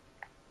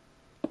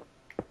 I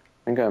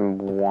think I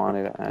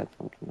wanted to add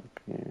something up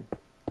here.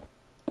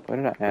 What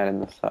did I add in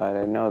the side?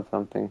 I know it's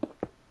something.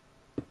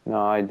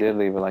 No, I did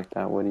leave it like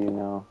that. What do you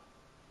know?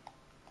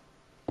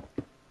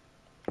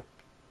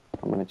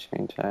 I'm gonna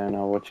change. I don't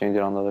know. We'll change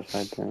it on the other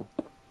side too.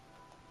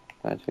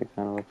 That actually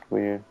kind of looks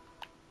weird.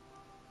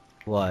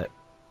 what?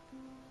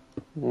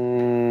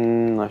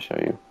 I'll show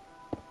you.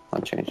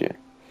 I'll change it.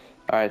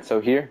 Alright,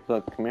 so here,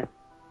 look, come here.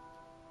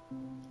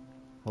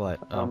 What?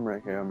 I'm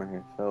right here, I'm right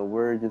here. So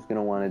we're just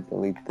gonna want to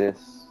delete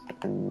this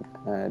and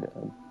add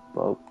a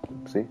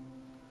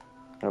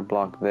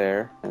block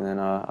there, and then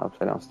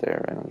upside down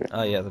stair right under it.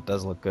 Oh yeah, that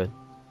does look good.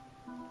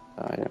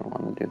 So I didn't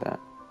want to do that.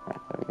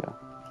 Alright, there we go.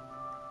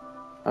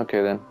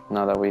 Okay then,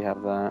 now that we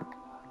have that,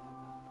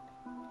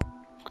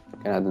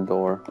 we can add the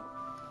door.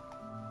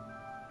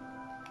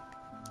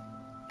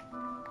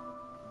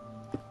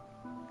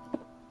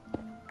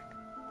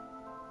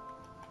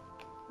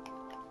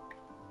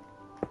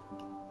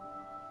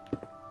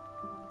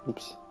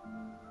 Oops.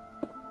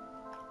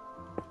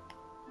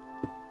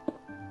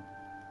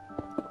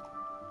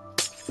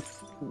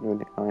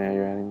 Oh yeah,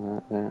 you're adding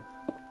that there.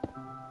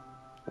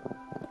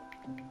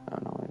 I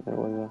don't know why there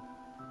was a.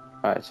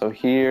 Alright, so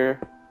here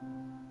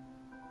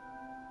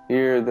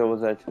there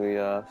was actually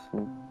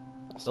some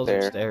Those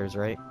stairs. are stairs,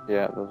 right?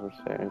 Yeah, those were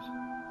stairs.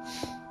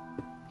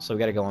 So we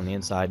gotta go on the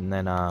inside, and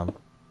then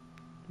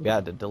we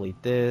got to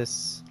delete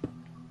this,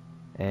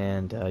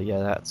 and yeah,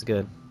 that's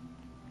good.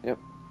 Yep,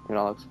 it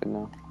all looks good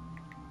now.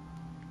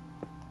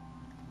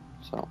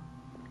 So.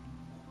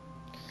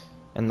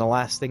 And the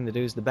last thing to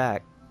do is the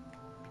back.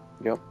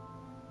 Yep.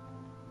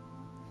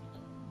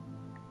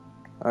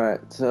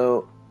 Alright,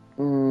 so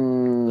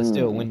Let's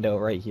do a Mm, window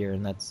right here,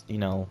 and that's, you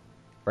know,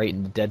 right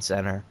in the dead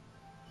center.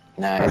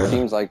 nah, it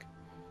seems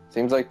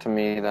like to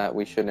me that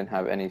we shouldn't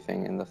have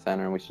anything in the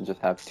center. We should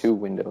just have 2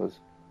 windows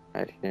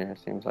right here. It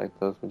seems like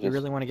those would You just.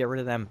 really want to get rid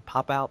of them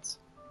pop-outs?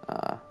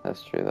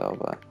 That's true though,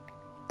 but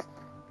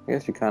I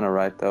guess you're kind of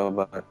right though.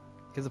 But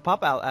Because the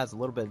pop-out adds a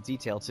little bit of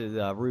detail to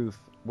the roof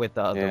with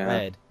the yeah.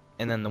 red,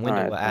 and then the window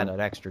Alright, will add then. an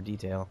extra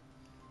detail.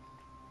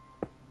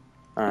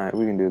 All right,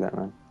 we can do that,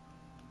 man.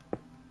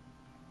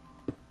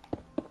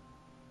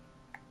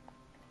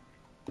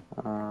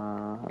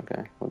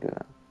 Okay, we'll do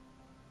that.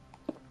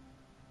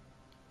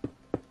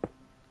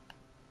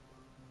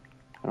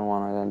 I don't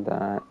want to add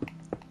that.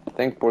 I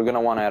think we're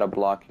gonna want to add a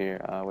block here.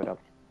 Wait up.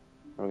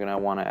 We're gonna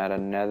want to add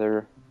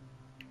another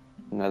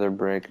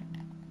brick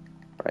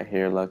right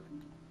here. Look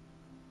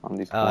on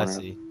these Oh, I corners.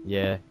 see.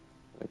 Yeah.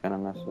 It kind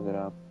of messes it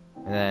up.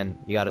 And then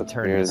you got to Look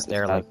turn here, the this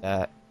stair has- like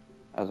that.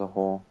 As a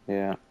whole,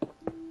 yeah.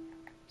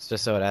 It's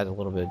just so it adds a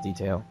little bit of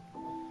detail.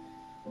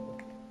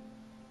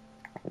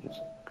 I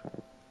just-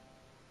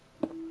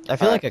 I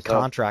feel like Alright, a so-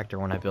 contractor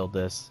when I build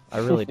this. I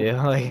really do.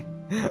 Like,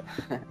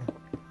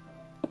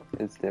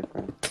 It's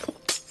different.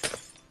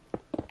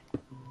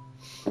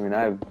 I mean,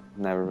 I've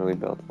never really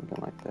built something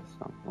like this,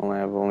 so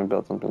I've only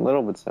built something a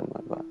little bit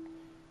similar,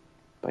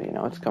 but you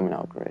know, it's coming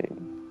out great.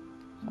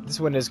 this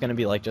window is gonna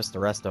be like just the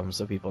rest of them,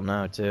 so people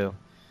know too.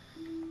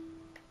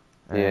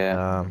 And,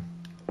 Yeah.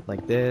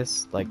 like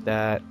this, like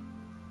that,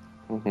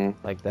 Mhm.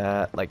 like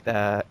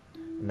that,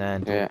 and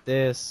then do Yeah.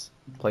 this.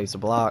 Place a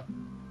block,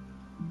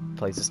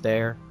 place a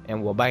stair,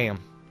 and we'll bam.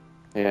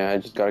 Yeah, I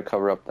just gotta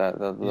cover up that You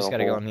just little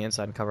gotta go hole. on the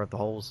inside and cover up the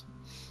holes.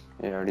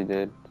 Yeah, I already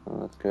did. So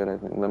that's good. I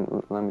think.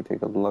 Let me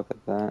take a look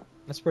at that.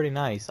 That's pretty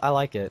nice. I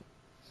like it.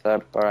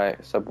 All right.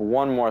 Except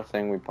one more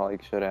thing we probably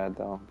should add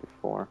though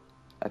before.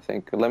 I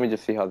think. Let me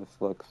just see how this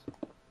looks.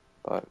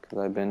 But because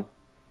I've been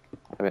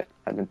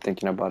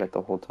thinking about it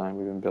the whole time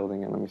we've been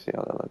building it. Let me see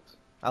how that looks.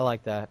 I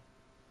like that.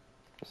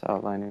 Just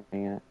outlining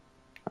it.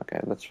 Okay,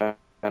 let's try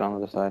it on the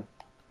other side.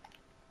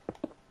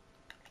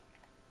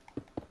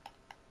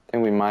 I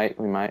think we might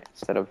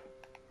instead of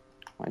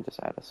might just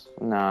add us.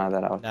 Nah,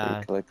 that I would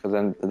Nah. kill it because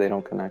then they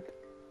don't connect.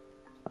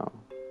 So,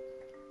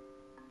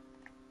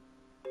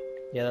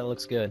 Yeah, that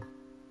looks good.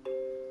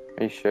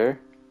 are you sure?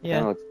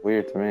 Yeah. That looks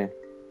weird to me.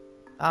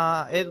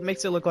 It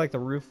makes it look like the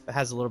roof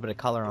has a little bit of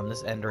color on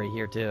this end right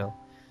here too.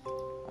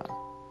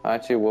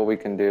 Actually, what we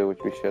can do, which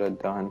we should have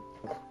done.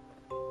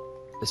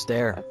 The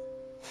stair.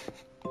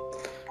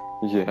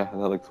 Yeah, that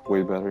looks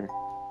way better.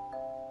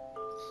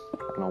 I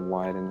don't know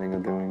why I didn't think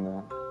of doing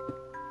that.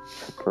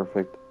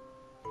 Perfect.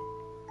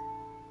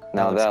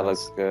 Now that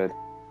looks looks good.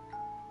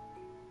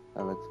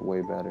 That looks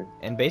way better.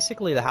 And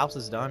basically the house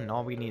is done, and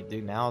all we need to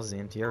do now is the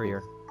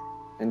interior.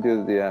 And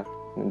do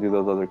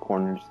those other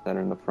corners that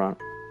are in the front.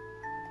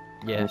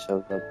 Yeah. And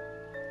shows up.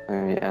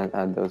 Let me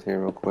add those here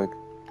real quick.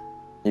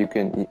 You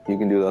can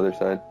do the other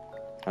side.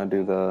 I'll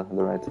do the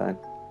right side.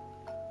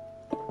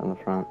 On the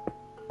front.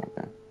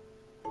 Okay.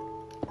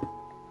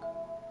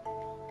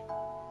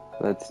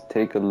 Let's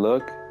take a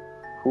look.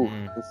 Ooh,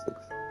 this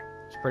looks.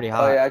 It's pretty Oh,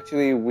 hot. yeah,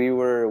 actually,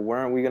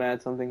 weren't we gonna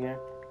add something here?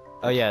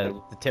 Oh yeah,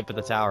 the tip of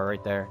the tower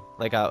right there.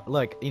 Like a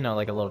look, you know,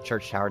 like a little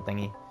church tower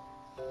thingy.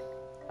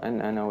 I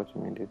know what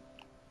you mean, dude.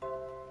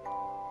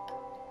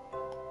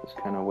 Just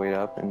kind of wait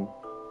up and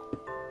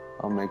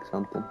I'll make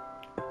something.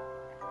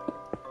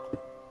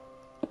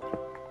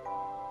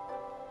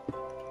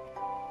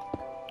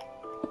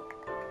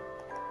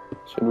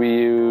 Should we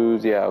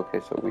use? Yeah, okay,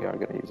 so we are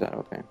gonna use that.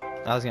 Okay.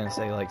 I was gonna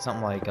say like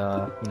something like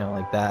you know,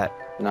 like that.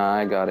 Nah,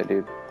 I got it,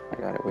 dude. I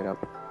got it. Wait up.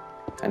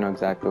 I know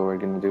exactly what we're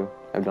gonna do.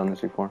 I've done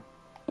this before.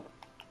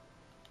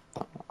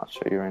 I'll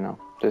show you right now.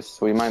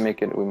 We might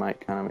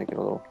kind of make it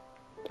a little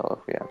tall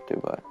if we have to,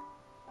 but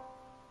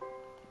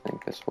I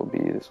think this will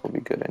be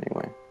good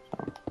anyway.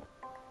 So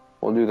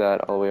we'll do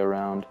that all the way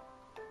around,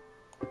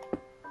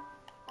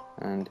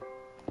 and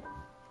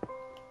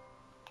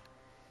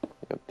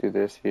do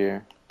this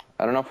here.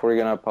 I don't know if we're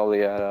gonna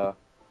probably add a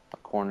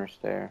corner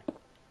stair.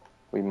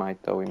 We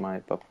might though,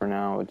 but for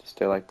now we'll just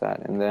stay like that.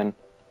 And then,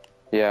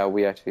 yeah,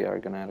 we actually are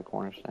gonna add a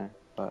corner stair,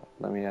 but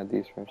let me add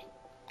these first.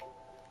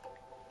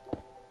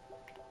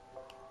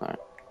 Alright,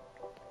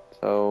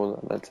 so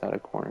let's add a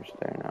corner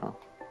stair now.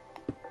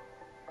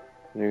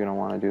 You're gonna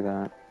wanna do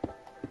that.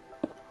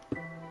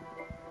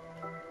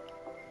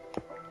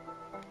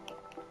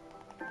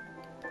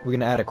 We're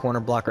gonna add a corner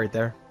block right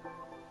there.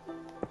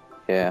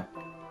 Yeah,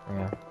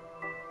 Yeah.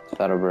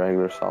 just add a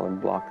regular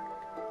solid block.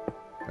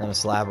 And then a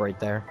slab right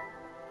there.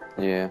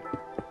 Yeah.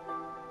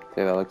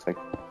 Yeah, that looks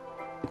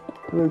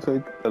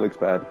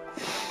bad.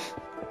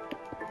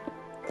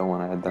 Don't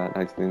want to add that.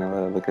 Actually, now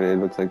that I look at it, it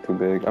looks like too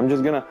big.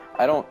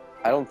 I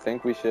don't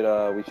think we should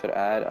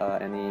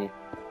add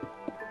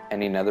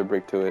any nether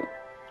brick to it.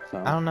 So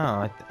I don't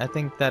know. I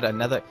think that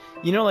another,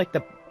 you know, like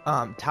the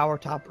tower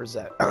toppers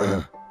that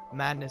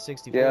Madness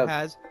 64 Yeah.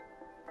 has,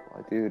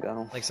 well, dude, I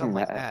don't like something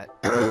like that.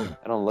 I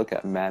don't look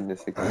at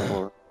Madness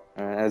 64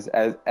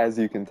 as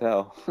you can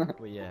tell.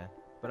 But yeah.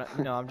 But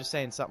you know, I'm just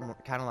saying something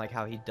kind of like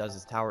how he does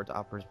his tower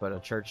toppers, but a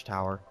church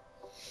tower.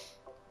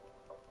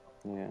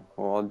 Yeah.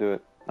 Well, I'll do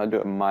it. I'll do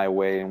it my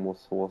way, and we'll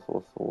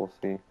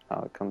see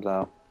how it comes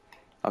out.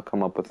 I'll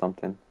come up with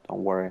something.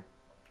 Don't worry.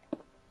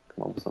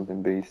 Come up with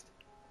something beast.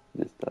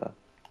 Just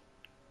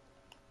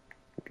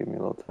give me a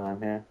little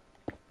time here.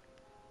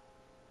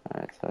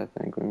 Alright, so I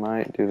think we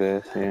might do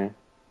this here.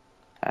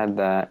 Add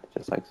that,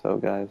 just like so,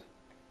 guys.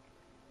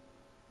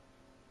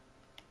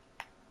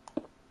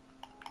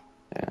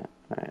 Yeah,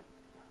 alright.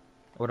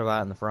 What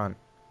about in the front?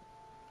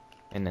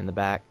 And in the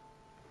back?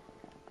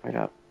 Right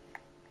up.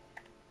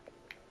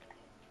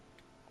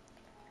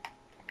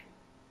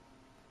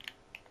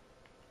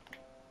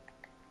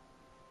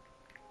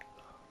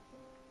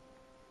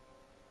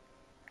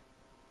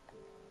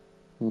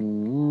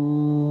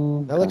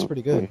 That looks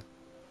pretty good.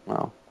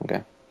 Oh,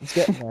 okay. It's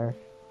getting there.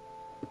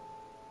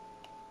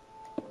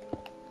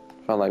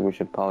 Felt like we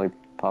should probably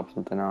pop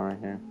something out right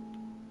here.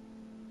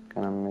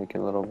 Kind of make it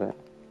a little bit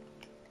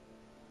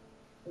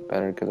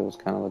better because it was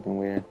kind of looking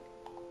weird.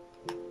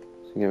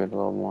 So give it a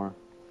little more.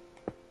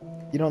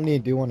 You don't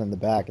need to do one in the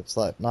back. It's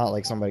like, not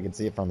like somebody can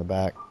see it from the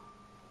back.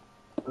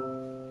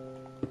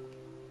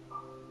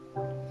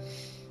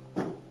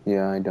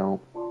 Yeah, I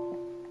don't.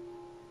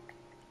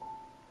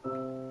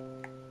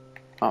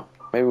 Oh,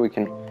 maybe we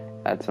can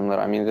add some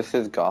little. I mean, this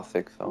is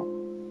Gothic, so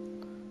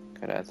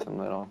could add some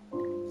little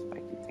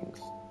spiky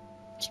things.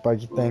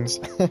 Spiky things.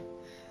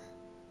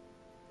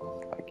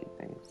 Spiky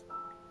things.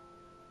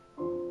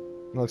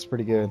 Looks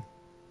pretty good.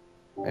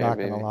 Hey, Not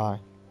baby. gonna lie.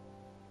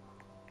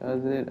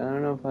 Does it? I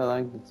don't know if I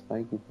like the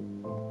spiky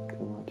thing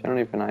too much. I don't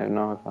even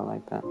know if I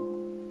like that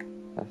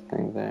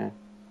thing there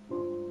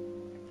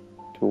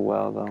too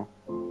well, though.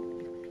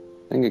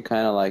 I think it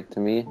kind of like, to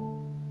me, I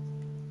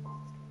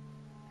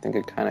think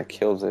it kind of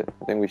kills it.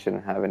 I think we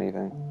shouldn't have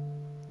anything.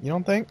 You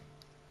don't think?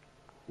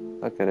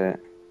 Look at it.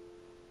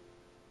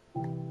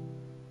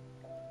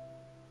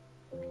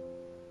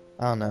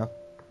 I don't know.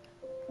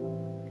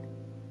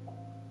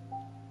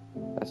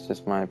 That's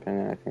just my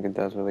opinion. I think it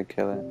does really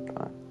kill it.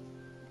 But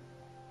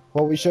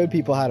Well, we showed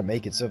people how to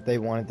make it, so if they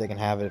want it, they can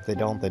have it. If they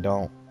don't, they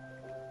don't.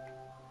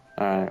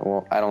 alright,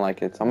 well, I don't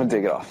like it, so I'm gonna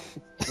take it off.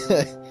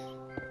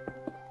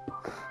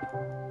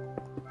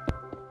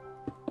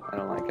 I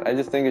don't like it. I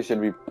just think it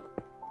should be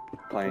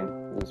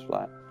plain, just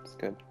flat. It's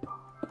good.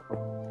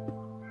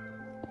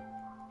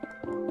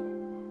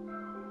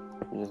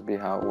 Just be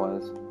how it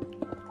was.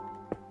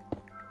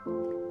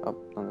 Oh,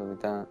 something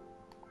like that.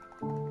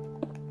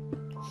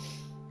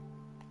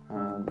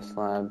 The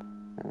slab,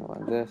 and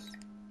like this.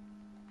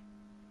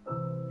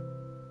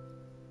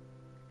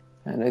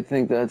 And I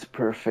think that's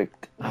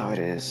perfect how it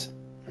is.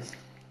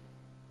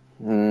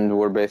 And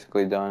we're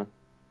basically done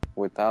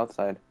with the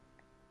outside.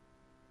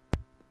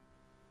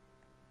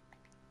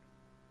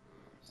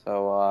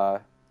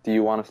 So, do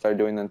you want to start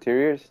doing the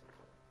interiors?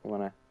 You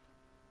want to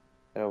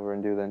head over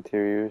and do the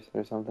interiors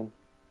or something?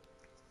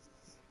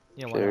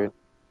 Yeah, why not?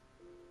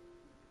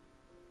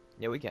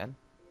 Yeah, we can.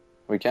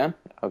 We can?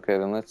 Okay,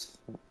 then let's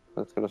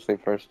go to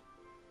sleep first.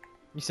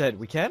 You said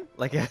we can?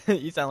 Like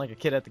you sound like a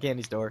kid at the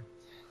candy store.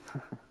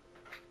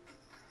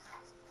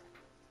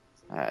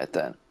 Alright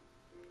then.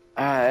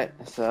 Alright,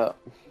 so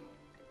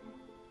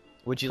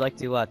Would you like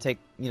to take,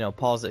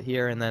 pause it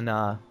here and then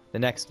the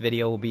next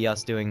video will be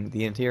us doing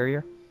the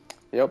interior?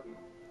 yep.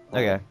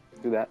 Okay.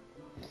 Do that.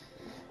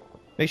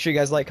 Make sure you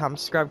guys like, comment,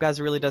 subscribe, guys.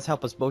 It really does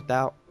help us both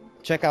out.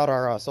 Check out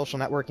our social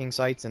networking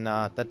sites, and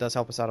that does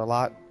help us out a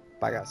lot.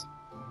 Bye, guys.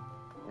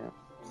 Yeah.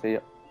 See ya.